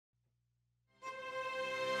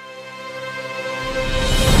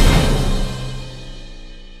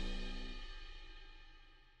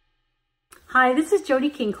Hi, this is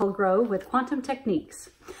Jody Colegrove with Quantum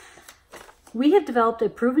Techniques. We have developed a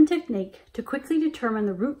proven technique to quickly determine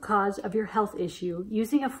the root cause of your health issue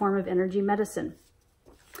using a form of energy medicine.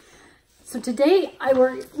 So today I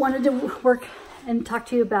wanted to work and talk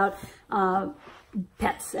to you about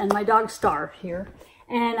pets and my dog Star here.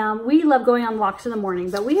 And we love going on walks in the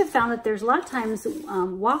morning, but we have found that there's a lot of times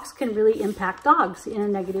walks can really impact dogs in a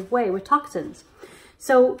negative way with toxins.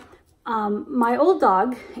 So my old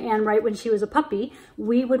dog, and right when she was a puppy,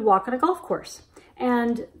 we would walk on a golf course.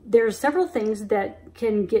 And there's several things that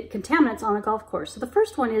can get contaminants on a golf course. So the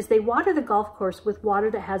first one is they water the golf course with water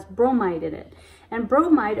that has bromide in it. And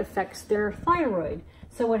bromide affects their thyroid.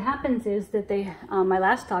 So what happens is that my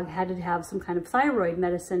last dog had to have some kind of thyroid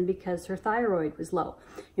medicine because her thyroid was low.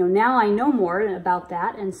 You know, now I know more about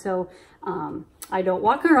that, and so I don't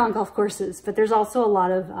walk around golf courses, but there's also a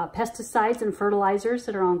lot of pesticides and fertilizers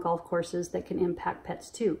that are on golf courses that can impact pets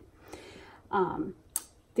too.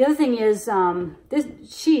 The other thing is,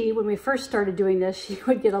 when we first started doing this, she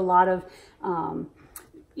would get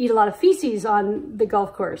eat a lot of feces on the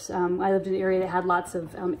golf course. I lived in an area that had lots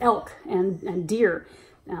of elk and deer.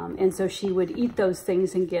 And so she would eat those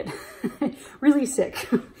things and get really sick.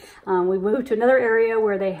 We moved to another area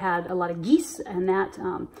where they had a lot of geese, and that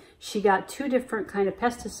she got two different kind of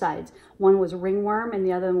pesticides. One was ringworm and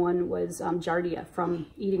the other one was giardia from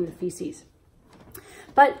eating the feces.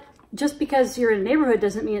 But just because you're in a neighborhood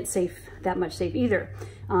doesn't mean it's that much safe either.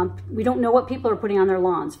 We don't know what people are putting on their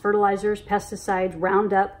lawns. Fertilizers, pesticides,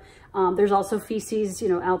 Roundup. There's also feces,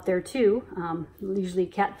 out there too. Usually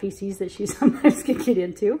cat feces that she sometimes can get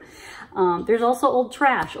into. There's also old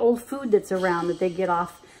trash, old food that's around that they get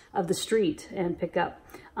off of the street and pick up.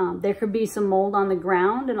 There could be some mold on the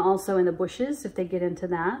ground and also in the bushes if they get into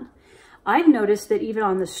that. I've noticed that even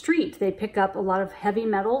on the street, they pick up a lot of heavy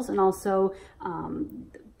metals and also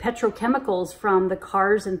petrochemicals from the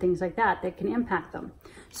cars and things like that that can impact them.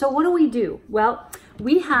 So what do? Well,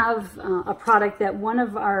 we have a product that one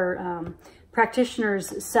of our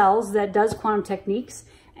practitioners sells that does quantum techniques,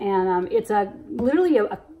 and it's literally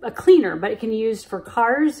a cleaner, but it can be used for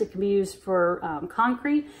cars, it can be used for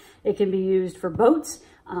concrete, it can be used for boats,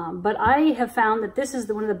 but I have found that this is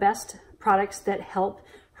one of the best products that help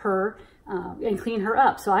her and clean her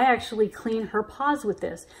up. So I actually clean her paws with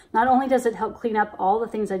this. Not only does it help clean up all the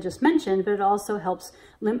things I just mentioned, but it also helps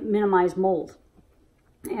minimize mold.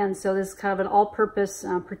 And so this is kind of an all-purpose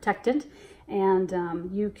protectant, and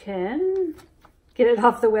you can get it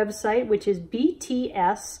off the website, which is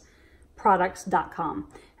btsproducts.com.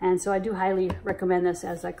 And so I do highly recommend this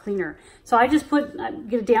as a cleaner. So I just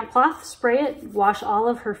get a damp cloth, spray it, wash all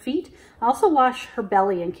of her feet. I also wash her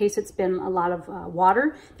belly in case it's been a lot of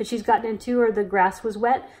water that she's gotten into or the grass was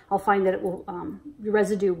wet. I'll find that the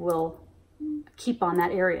residue will keep on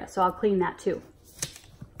that area. So I'll clean that too.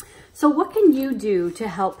 So what can you do to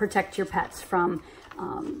help protect your pets from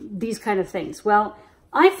these kind of things? Well,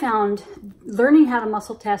 I found learning how to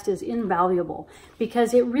muscle test is invaluable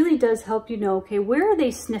because it really does help you know, okay, where are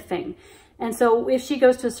they sniffing? And so if she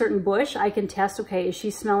goes to a certain bush, I can test, okay, is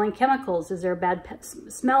she smelling chemicals? Is there a bad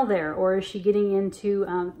smell there? Or is she getting into,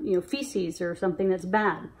 feces or something that's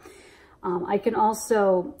bad? I can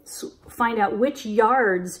also find out which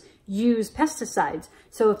yards use pesticides.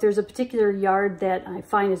 So if there's a particular yard that I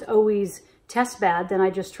find is always test bad, then I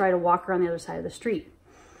just try to walk around the other side of the street.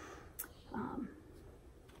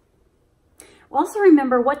 Also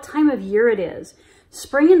remember what time of year it is.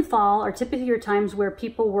 Spring and fall are typically your times where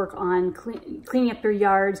people work on cleaning up their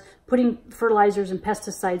yards, putting fertilizers and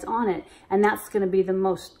pesticides on it, and that's going to be the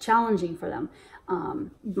most challenging for them.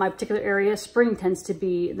 My particular area, spring tends to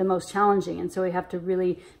be the most challenging, and so we have to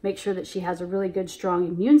really make sure that she has a really good, strong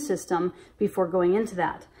immune system before going into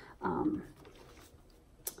that.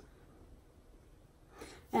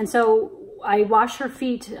 And so I wash her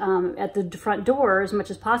feet at the front door as much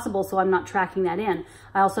as possible so I'm not tracking that in.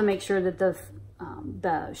 I also make sure that the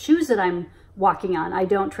shoes that I'm walking on, I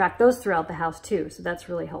don't track those throughout the house too, so that's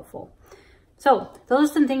really helpful. So those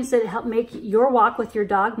are some things that help make your walk with your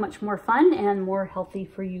dog much more fun and more healthy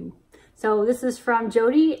for you. So this is from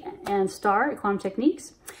Jody and Star at Quantum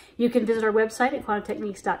Techniques. You can visit our website at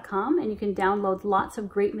quantumtechniques.com, and you can download lots of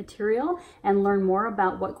great material and learn more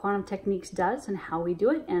about what Quantum Techniques does and how we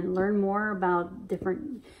do it, and learn more about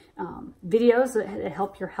different videos that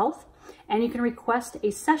help your health. And you can request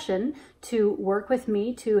a session to work with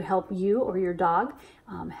me to help you or your dog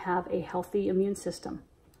have a healthy immune system,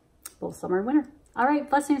 both summer and winter. All right,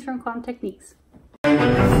 blessings from Quantum Techniques.